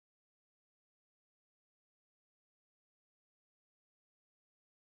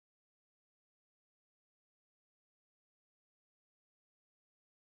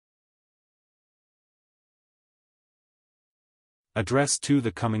Address to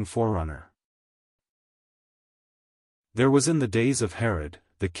the coming Forerunner. There was in the days of Herod,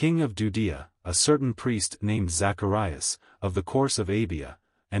 the king of Judea, a certain priest named Zacharias, of the course of Abia,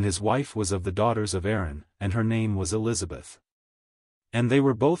 and his wife was of the daughters of Aaron, and her name was Elizabeth. And they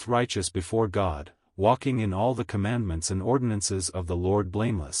were both righteous before God, walking in all the commandments and ordinances of the Lord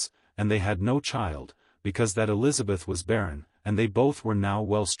blameless, and they had no child, because that Elizabeth was barren, and they both were now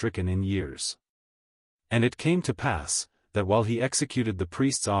well stricken in years. And it came to pass, that while he executed the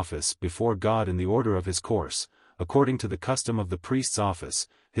priest's office before God in the order of his course, according to the custom of the priest's office,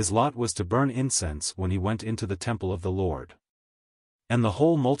 his lot was to burn incense when he went into the temple of the Lord. And the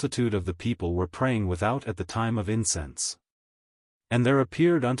whole multitude of the people were praying without at the time of incense. And there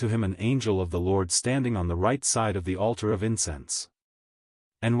appeared unto him an angel of the Lord standing on the right side of the altar of incense.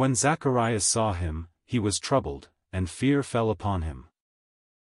 And when Zacharias saw him, he was troubled, and fear fell upon him.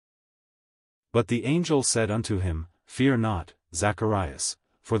 But the angel said unto him, Fear not, Zacharias,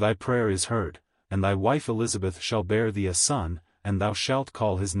 for thy prayer is heard, and thy wife Elizabeth shall bear thee a son, and thou shalt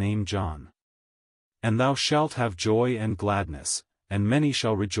call his name John. And thou shalt have joy and gladness, and many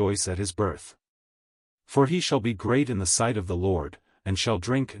shall rejoice at his birth. For he shall be great in the sight of the Lord, and shall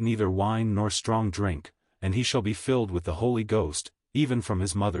drink neither wine nor strong drink, and he shall be filled with the Holy Ghost, even from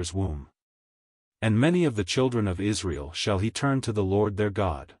his mother's womb. And many of the children of Israel shall he turn to the Lord their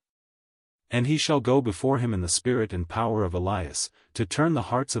God. And he shall go before him in the spirit and power of Elias, to turn the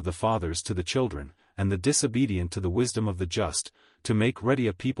hearts of the fathers to the children, and the disobedient to the wisdom of the just, to make ready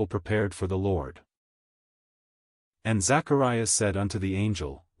a people prepared for the Lord. And Zacharias said unto the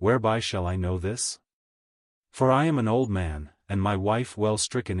angel, Whereby shall I know this? For I am an old man, and my wife well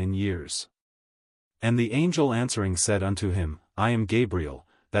stricken in years. And the angel answering said unto him, I am Gabriel,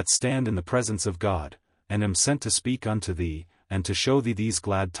 that stand in the presence of God, and am sent to speak unto thee, and to show thee these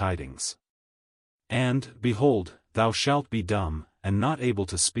glad tidings. And, behold, thou shalt be dumb, and not able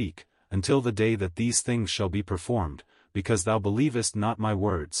to speak, until the day that these things shall be performed, because thou believest not my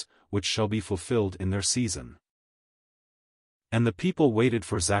words, which shall be fulfilled in their season. And the people waited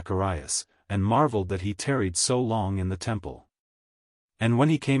for Zacharias, and marveled that he tarried so long in the temple. And when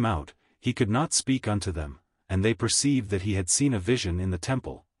he came out, he could not speak unto them, and they perceived that he had seen a vision in the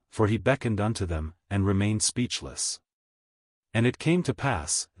temple, for he beckoned unto them, and remained speechless. And it came to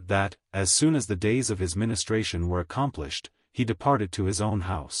pass, that, as soon as the days of his ministration were accomplished, he departed to his own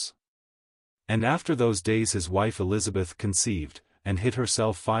house. And after those days his wife Elizabeth conceived, and hid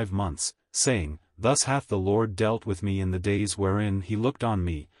herself 5 months, saying, Thus hath the Lord dealt with me in the days wherein he looked on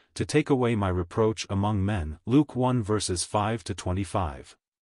me, to take away my reproach among men. Luke 1 verses 5-25.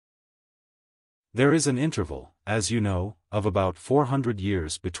 There is an interval, as you know, of about 400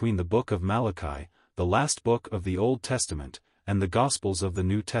 years between the book of Malachi, the last book of the Old Testament, and the Gospels of the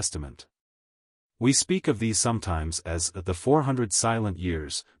New Testament. We speak of these sometimes as the 400 silent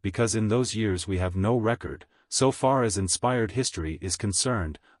years, because in those years we have no record, so far as inspired history is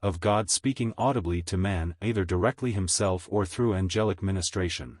concerned, of God speaking audibly to man either directly himself or through angelic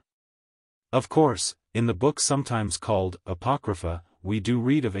ministration. Of course, in the books sometimes called Apocrypha, we do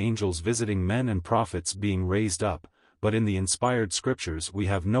read of angels visiting men and prophets being raised up, but in the inspired scriptures we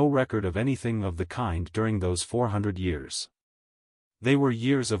have no record of anything of the kind during those 400 years. They were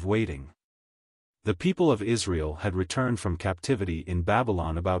years of waiting. The people of Israel had returned from captivity in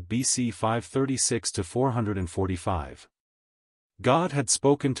Babylon about BC 536 to 445. God had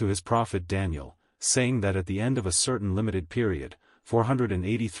spoken to his prophet Daniel, saying that at the end of a certain limited period,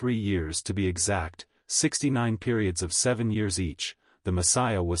 483 years to be exact, 69 periods of 7 years each, the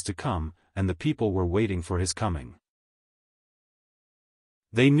Messiah was to come, and the people were waiting for his coming.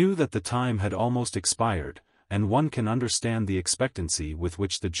 They knew that the time had almost expired, and one can understand the expectancy with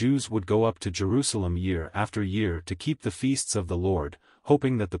which the Jews would go up to Jerusalem year after year to keep the feasts of the Lord,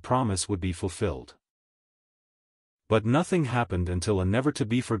 hoping that the promise would be fulfilled. But nothing happened until a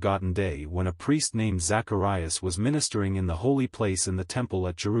never-to-be-forgotten day when a priest named Zacharias was ministering in the holy place in the temple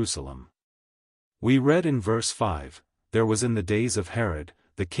at Jerusalem. We read in verse 5, There was in the days of Herod,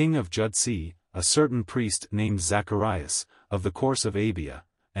 the king of Judea, a certain priest named Zacharias, of the course of Abia,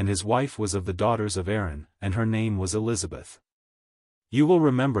 and his wife was of the daughters of Aaron, and her name was Elizabeth. You will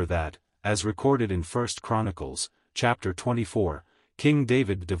remember that, as recorded in 1 Chronicles, chapter 24, King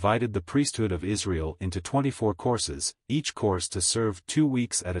David divided the priesthood of Israel into 24 courses, each course to serve 2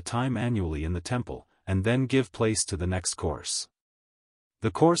 weeks at a time annually in the temple, and then give place to the next course.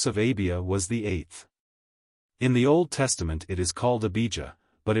 The course of Abia was the 8th. In the Old Testament it is called Abijah,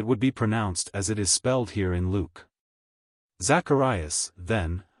 but it would be pronounced as it is spelled here in Luke. Zacharias,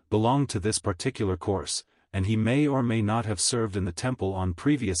 then, belonged to this particular course, and he may or may not have served in the temple on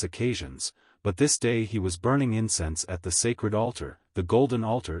previous occasions, but this day he was burning incense at the sacred altar, the golden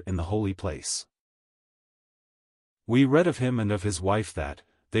altar in the holy place. We read of him and of his wife that,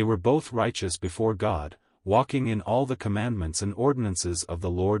 they were both righteous before God, walking in all the commandments and ordinances of the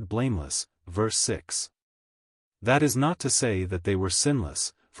Lord blameless. Verse 6. That is not to say that they were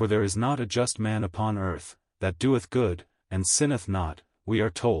sinless, for there is not a just man upon earth, that doeth good, and sinneth not, we are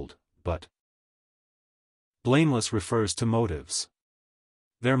told, but blameless refers to motives.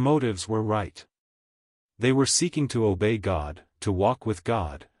 Their motives were right. They were seeking to obey God, to walk with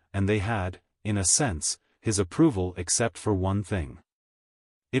God, and they had, in a sense, his approval except for one thing.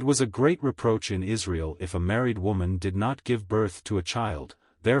 It was a great reproach in Israel if a married woman did not give birth to a child,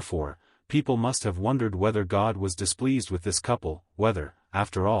 therefore, people must have wondered whether God was displeased with this couple, whether,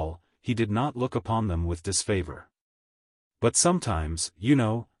 after all, he did not look upon them with disfavor. But sometimes,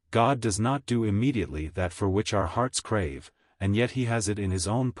 God does not do immediately that for which our hearts crave, and yet he has it in his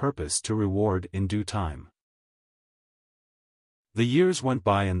own purpose to reward in due time. The years went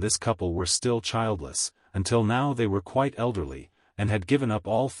by and this couple were still childless, until now they were quite elderly, and had given up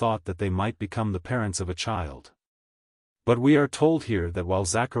all thought that they might become the parents of a child. But we are told here that while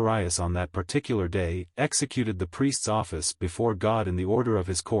Zacharias on that particular day executed the priest's office before God in the order of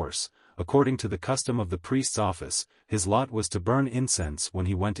his course, according to the custom of the priest's office, his lot was to burn incense when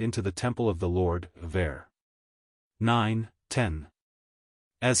he went into the temple of the Lord. Ver. 9:10.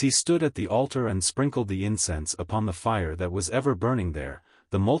 As he stood at the altar and sprinkled the incense upon the fire that was ever burning there,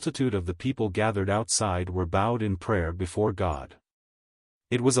 the multitude of the people gathered outside were bowed in prayer before God.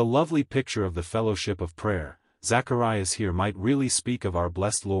 It was a lovely picture of the fellowship of prayer. Zacharias here might really speak of our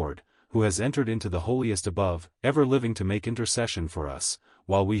blessed Lord, who has entered into the holiest above, ever living to make intercession for us,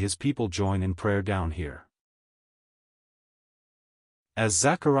 while we his people join in prayer down here. As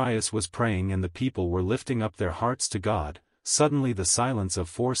Zacharias was praying and the people were lifting up their hearts to God, suddenly the silence of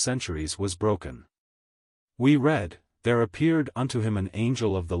 4 centuries was broken. We read, "There appeared unto him an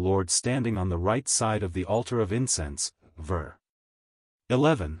angel of the Lord standing on the right side of the altar of incense." Ver.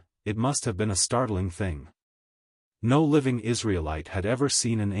 11. It must have been a startling thing. No living Israelite had ever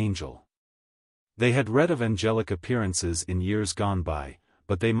seen an angel. They had read of angelic appearances in years gone by,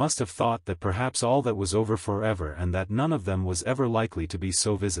 but they must have thought that perhaps all that was over forever and that none of them was ever likely to be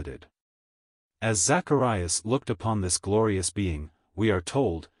so visited. As Zacharias looked upon this glorious being, we are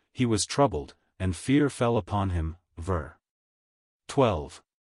told, he was troubled, and fear fell upon him. Ver. 12.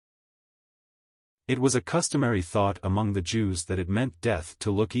 It was a customary thought among the Jews that it meant death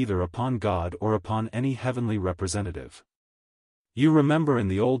to look either upon God or upon any heavenly representative. You remember in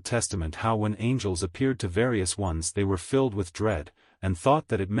the Old Testament how when angels appeared to various ones they were filled with dread, and thought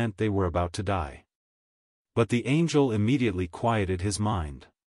that it meant they were about to die. But the angel immediately quieted his mind.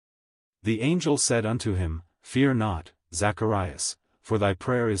 The angel said unto him, "Fear not, Zacharias, for thy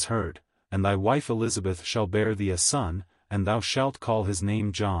prayer is heard, and thy wife Elizabeth shall bear thee a son, and thou shalt call his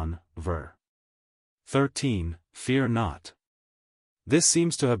name John." Ver. 13. Fear not. This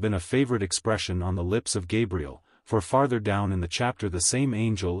seems to have been a favorite expression on the lips of Gabriel, for farther down in the chapter the same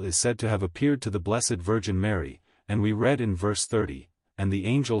angel is said to have appeared to the Blessed Virgin Mary, and we read in verse 30, "And the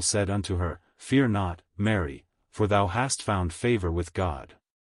angel said unto her, Fear not, Mary, for thou hast found favor with God."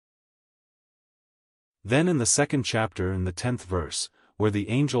 Then in the 2nd chapter in the 10th verse, where the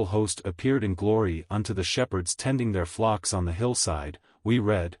angel host appeared in glory unto the shepherds tending their flocks on the hillside, we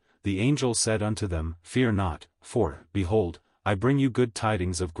read, "The angel said unto them, Fear not, for, behold, I bring you good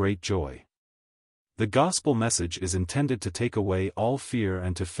tidings of great joy." The gospel message is intended to take away all fear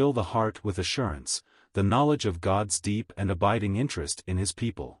and to fill the heart with assurance, the knowledge of God's deep and abiding interest in his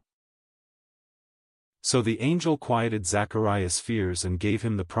people. So the angel quieted Zacharias' fears and gave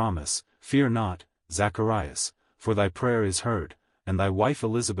him the promise, "Fear not, Zacharias, for thy prayer is heard, and thy wife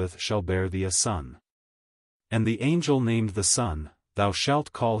Elizabeth shall bear thee a son. And the angel named the son, Thou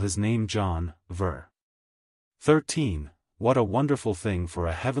shalt call his name John." Ver. 13. What a wonderful thing for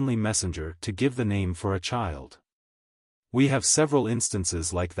a heavenly messenger to give the name for a child. We have several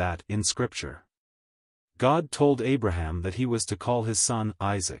instances like that in Scripture. God told Abraham that he was to call his son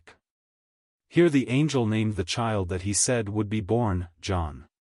Isaac. Here the angel named the child that he said would be born, John.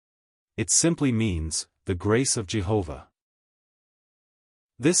 It simply means, the grace of Jehovah.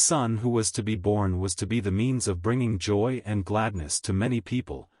 This son who was to be born was to be the means of bringing joy and gladness to many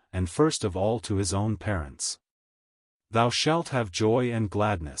people, and first of all to his own parents. Thou shalt have joy and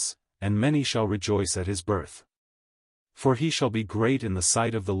gladness, and many shall rejoice at his birth. For he shall be great in the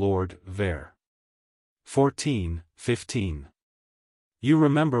sight of the Lord. Ver. 14:15. You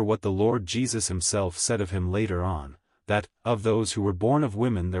remember what the Lord Jesus himself said of him later on, that, of those who were born of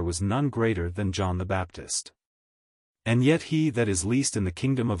women there was none greater than John the Baptist. And yet he that is least in the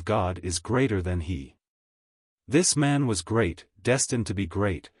kingdom of God is greater than he. This man was great, destined to be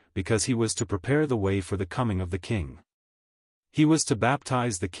great, because he was to prepare the way for the coming of the king. He was to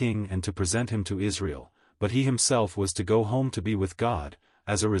baptize the king and to present him to Israel, but he himself was to go home to be with God,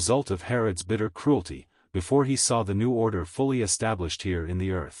 as a result of Herod's bitter cruelty, before he saw the new order fully established here in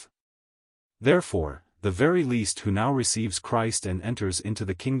the earth. Therefore, the very least who now receives Christ and enters into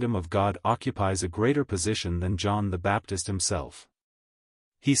the kingdom of God occupies a greater position than John the Baptist himself.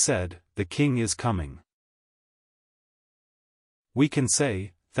 He said, "The king is coming." We can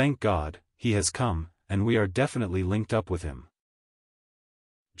say, thank God, he has come, and we are definitely linked up with him.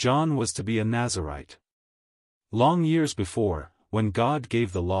 John was to be a Nazirite. Long years before, when God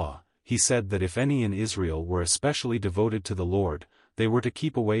gave the law, he said that if any in Israel were especially devoted to the Lord, they were to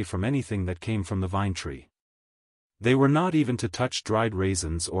keep away from anything that came from the vine tree. They were not even to touch dried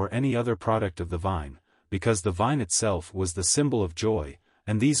raisins or any other product of the vine, because the vine itself was the symbol of joy,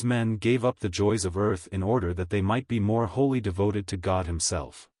 and these men gave up the joys of earth in order that they might be more wholly devoted to God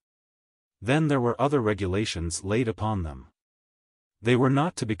himself. Then there were other regulations laid upon them. They were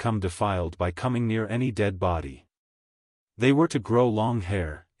not to become defiled by coming near any dead body. They were to grow long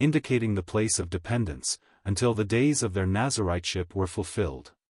hair, indicating the place of dependence, until the days of their Naziriteship were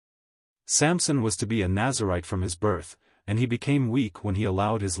fulfilled. Samson was to be a Nazirite from his birth, and he became weak when he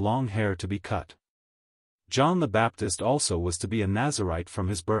allowed his long hair to be cut. John the Baptist also was to be a Nazirite from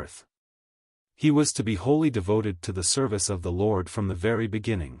his birth. He was to be wholly devoted to the service of the Lord from the very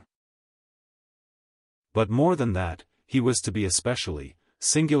beginning. But more than that, he was to be especially,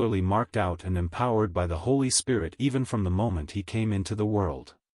 singularly marked out and empowered by the Holy Spirit even from the moment he came into the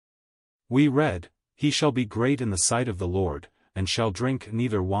world. We read, "He shall be great in the sight of the Lord, and shall drink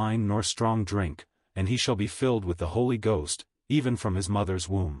neither wine nor strong drink, and he shall be filled with the Holy Ghost, even from his mother's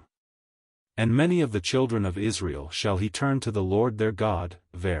womb. And many of the children of Israel shall he turn to the Lord their God."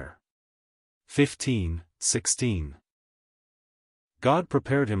 Ver. 15:16. God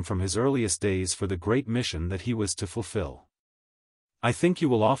prepared him from his earliest days for the great mission that he was to fulfill. I think you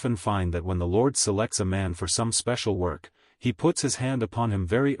will often find that when the Lord selects a man for some special work, he puts his hand upon him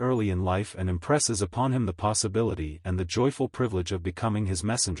very early in life and impresses upon him the possibility and the joyful privilege of becoming his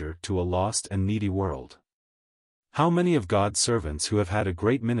messenger to a lost and needy world. How many of God's servants who have had a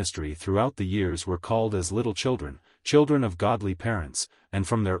great ministry throughout the years were called as little children, children of godly parents, and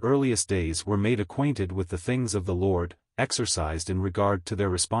from their earliest days were made acquainted with the things of the Lord, exercised in regard to their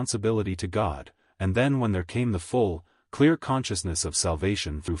responsibility to God, and then when there came the full, clear consciousness of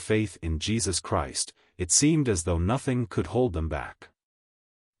salvation through faith in Jesus Christ, it seemed as though nothing could hold them back.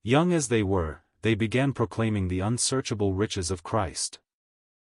 Young as they were, they began proclaiming the unsearchable riches of Christ.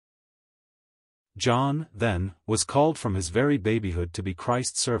 John, then, was called from his very babyhood to be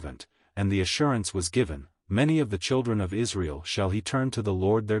Christ's servant, and the assurance was given, "Many of the children of Israel shall he turn to the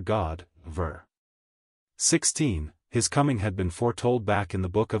Lord their God." Ver. 16, his coming had been foretold back in the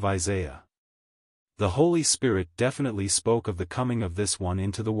book of Isaiah. The Holy Spirit definitely spoke of the coming of this one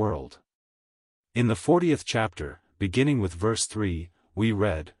into the world. In the 40th chapter, beginning with verse 3, we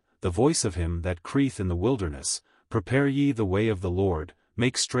read, "The voice of him that crieth in the wilderness, prepare ye the way of the Lord,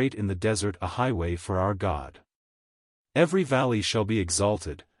 make straight in the desert a highway for our God. Every valley shall be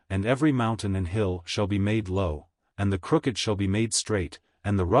exalted, and every mountain and hill shall be made low, and the crooked shall be made straight,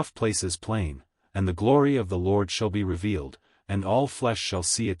 and the rough places plain, and the glory of the Lord shall be revealed, and all flesh shall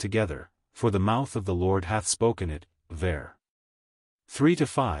see it together, for the mouth of the Lord hath spoken it." Ver.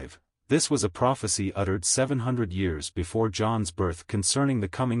 3-5. This was a prophecy uttered 700 years before John's birth concerning the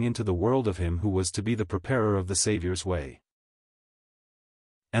coming into the world of him who was to be the preparer of the Saviour's way.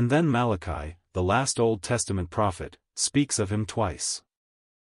 And then Malachi, the last Old Testament prophet, speaks of him twice.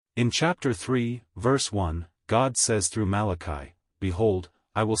 In chapter 3, verse 1, God says through Malachi, "Behold,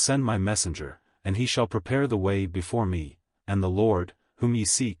 I will send my messenger, and he shall prepare the way before me, and the Lord, whom ye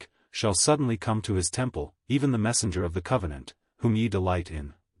seek, shall suddenly come to his temple, even the messenger of the covenant, whom ye delight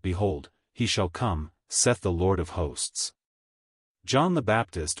in. Behold, he shall come, saith the Lord of hosts." John the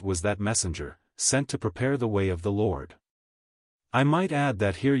Baptist was that messenger, sent to prepare the way of the Lord. I might add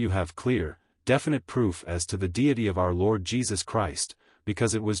that here you have clear, definite proof as to the deity of our Lord Jesus Christ,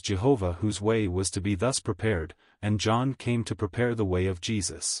 because it was Jehovah whose way was to be thus prepared, and John came to prepare the way of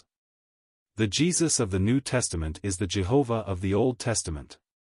Jesus. The Jesus of the New Testament is the Jehovah of the Old Testament.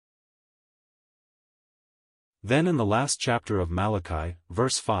 Then in the last chapter of Malachi,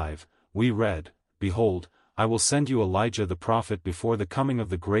 verse 5, we read, "Behold, I will send you Elijah the prophet before the coming of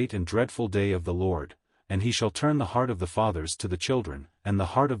the great and dreadful day of the Lord, and he shall turn the heart of the fathers to the children, and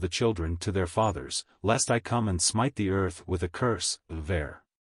the heart of the children to their fathers, lest I come and smite the earth with a curse." Ver.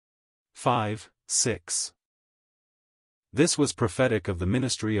 5, 6. This was prophetic of the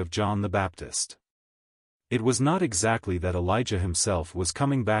ministry of John the Baptist. It was not exactly that Elijah himself was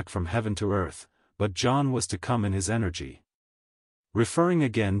coming back from heaven to earth, but John was to come in his energy. Referring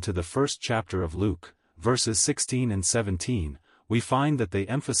again to the first chapter of Luke, verses 16 and 17, we find that they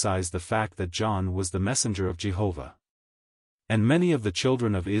emphasize the fact that John was the messenger of Jehovah. And many of the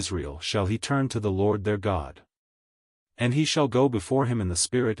children of Israel shall he turn to the Lord their God. And he shall go before him in the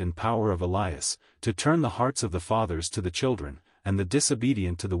spirit and power of Elias, to turn the hearts of the fathers to the children, and the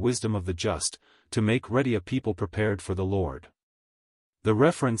disobedient to the wisdom of the just, to make ready a people prepared for the Lord. The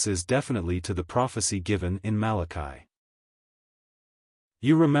reference is definitely to the prophecy given in Malachi.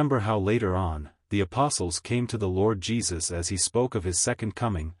 You remember how later on, the apostles came to the Lord Jesus as he spoke of his second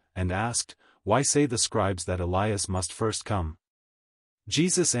coming, and asked, "Why say the scribes that Elias must first come?"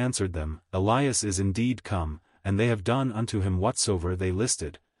 Jesus answered them, "Elias is indeed come, and they have done unto him whatsoever they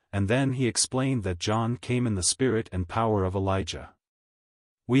listed," and then he explained that John came in the spirit and power of Elijah.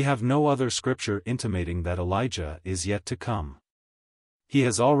 We have no other scripture intimating that Elijah is yet to come. He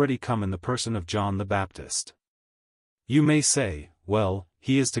has already come in the person of John the Baptist. You may say, well,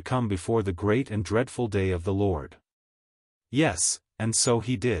 he is to come before the great and dreadful day of the Lord. Yes, and so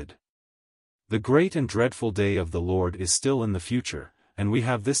he did. The great and dreadful day of the Lord is still in the future, and we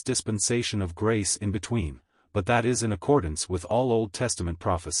have this dispensation of grace in between, but that is in accordance with all Old Testament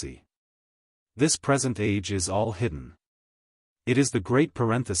prophecy. This present age is all hidden. It is the great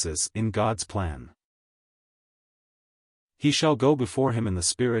parenthesis in God's plan. He shall go before him in the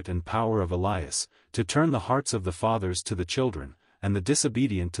spirit and power of Elias, to turn the hearts of the fathers to the children, and the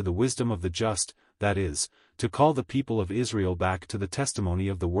disobedient to the wisdom of the just, that is, to call the people of Israel back to the testimony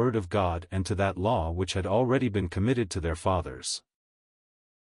of the word of God and to that law which had already been committed to their fathers.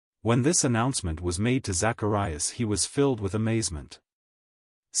 When this announcement was made to Zacharias, he was filled with amazement.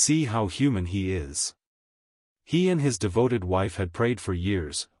 See how human he is. He and his devoted wife had prayed for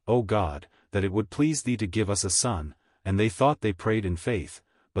years, "O God, that it would please thee to give us a son," and they thought they prayed in faith,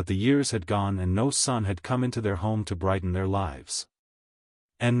 but the years had gone and no son had come into their home to brighten their lives.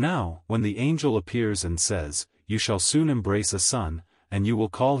 And now, when the angel appears and says, "You shall soon embrace a son, and you will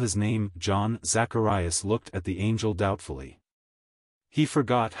call his name John," Zacharias looked at the angel doubtfully. He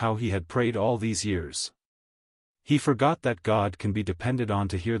forgot how he had prayed all these years. He forgot that God can be depended on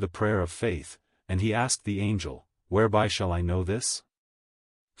to hear the prayer of faith, and he asked the angel, "Whereby shall I know this?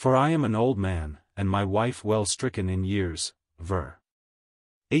 For I am an old man, and my wife well stricken in years." Ver.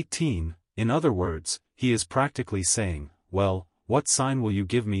 18. In other words, he is practically saying, "Well, what sign will you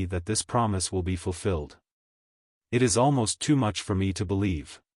give me that this promise will be fulfilled? It is almost too much for me to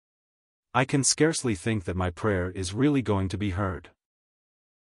believe. I can scarcely think that my prayer is really going to be heard.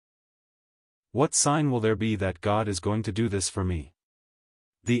 What sign will there be that God is going to do this for me?"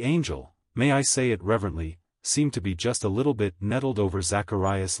 The angel, may I say it reverently, seemed to be just a little bit nettled over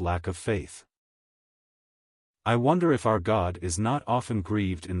Zacharias' lack of faith. I wonder if our God is not often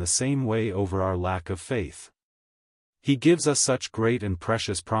grieved in the same way over our lack of faith. He gives us such great and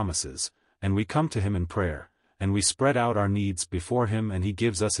precious promises, and we come to him in prayer, and we spread out our needs before him, and he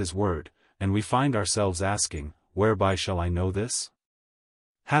gives us his word, and we find ourselves asking, "Whereby shall I know this?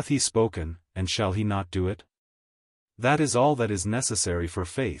 Hath he spoken, and shall he not do it?" That is all that is necessary for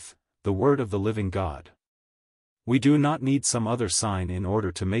faith, the word of the living God. We do not need some other sign in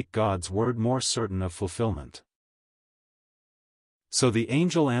order to make God's word more certain of fulfillment. So the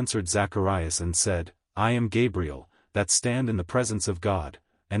angel answered Zacharias and said, "I am Gabriel, that stand in the presence of God,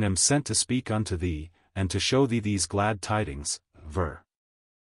 and am sent to speak unto thee, and to show thee these glad tidings." Ver.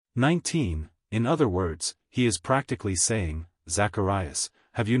 19. In other words, he is practically saying, "Zacharias,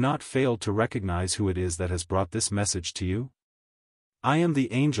 have you not failed to recognize who it is that has brought this message to you? I am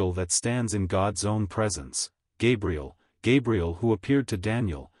the angel that stands in God's own presence, Gabriel, Gabriel who appeared to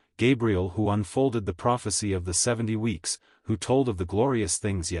Daniel, Gabriel who unfolded the prophecy of the 70 weeks, who told of the glorious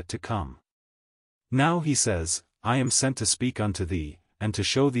things yet to come. Now he says, I am sent to speak unto thee, and to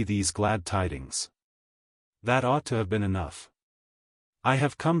show thee these glad tidings. That ought to have been enough. I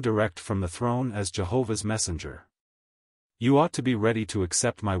have come direct from the throne as Jehovah's messenger. You ought to be ready to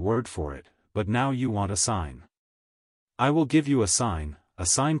accept my word for it, but now you want a sign. I will give you a sign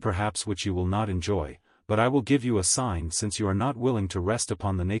perhaps which you will not enjoy, but I will give you a sign since you are not willing to rest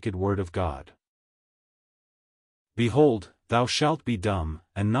upon the naked word of God. Behold, thou shalt be dumb,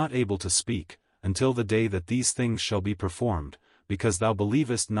 and not able to speak, until the day that these things shall be performed, because thou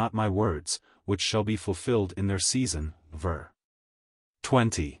believest not my words, which shall be fulfilled in their season. Ver.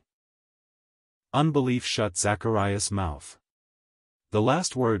 20. Unbelief shut Zacharias' mouth. The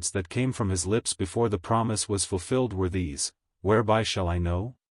last words that came from his lips before the promise was fulfilled were these, "Whereby shall I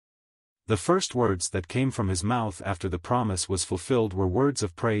know?" The first words that came from his mouth after the promise was fulfilled were words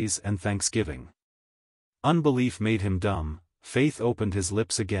of praise and thanksgiving. Unbelief made him dumb, faith opened his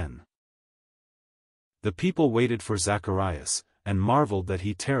lips again. The people waited for Zacharias, and marveled that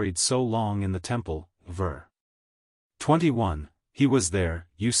he tarried so long in the temple. Ver. 21. He was there,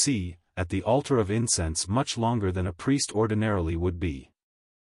 you see, at the altar of incense much longer than a priest ordinarily would be.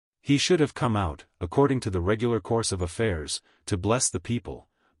 He should have come out, according to the regular course of affairs, to bless the people,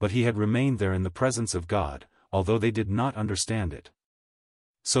 but he had remained there in the presence of God, although they did not understand it.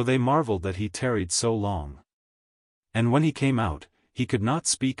 So they marveled that he tarried so long. And when he came out, he could not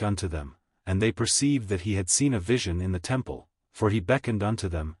speak unto them, and they perceived that he had seen a vision in the temple, for he beckoned unto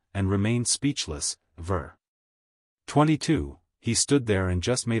them, and remained speechless. Ver. 22. He stood there and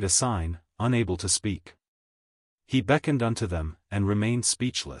just made a sign, unable to speak. He beckoned unto them, and remained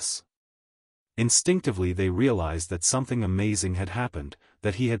speechless. Instinctively they realized that something amazing had happened,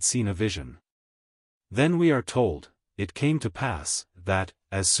 that he had seen a vision. Then we are told, it came to pass, that,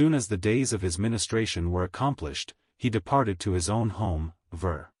 as soon as the days of his ministration were accomplished, he departed to his own home.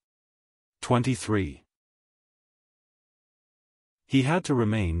 Ver. 23. He had to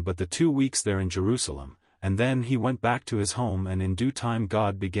remain but the 2 weeks there in Jerusalem, and then he went back to his home, and in due time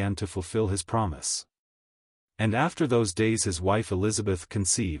God began to fulfill his promise. And after those days his wife Elizabeth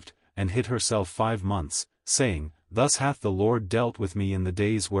conceived, and hid herself 5 months, saying, Thus hath the Lord dealt with me in the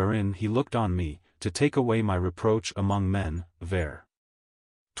days wherein he looked on me, to take away my reproach among men. Ver.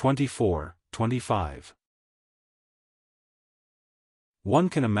 24, 25. One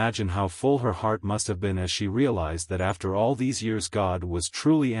can imagine how full her heart must have been as she realized that after all these years God was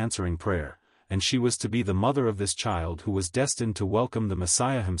truly answering prayer, and she was to be the mother of this child who was destined to welcome the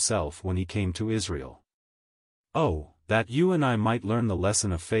Messiah himself when he came to Israel. Oh, that you and I might learn the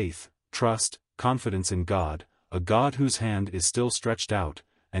lesson of faith, trust, confidence in God, a God whose hand is still stretched out,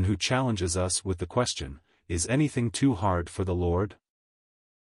 and who challenges us with the question, is anything too hard for the Lord?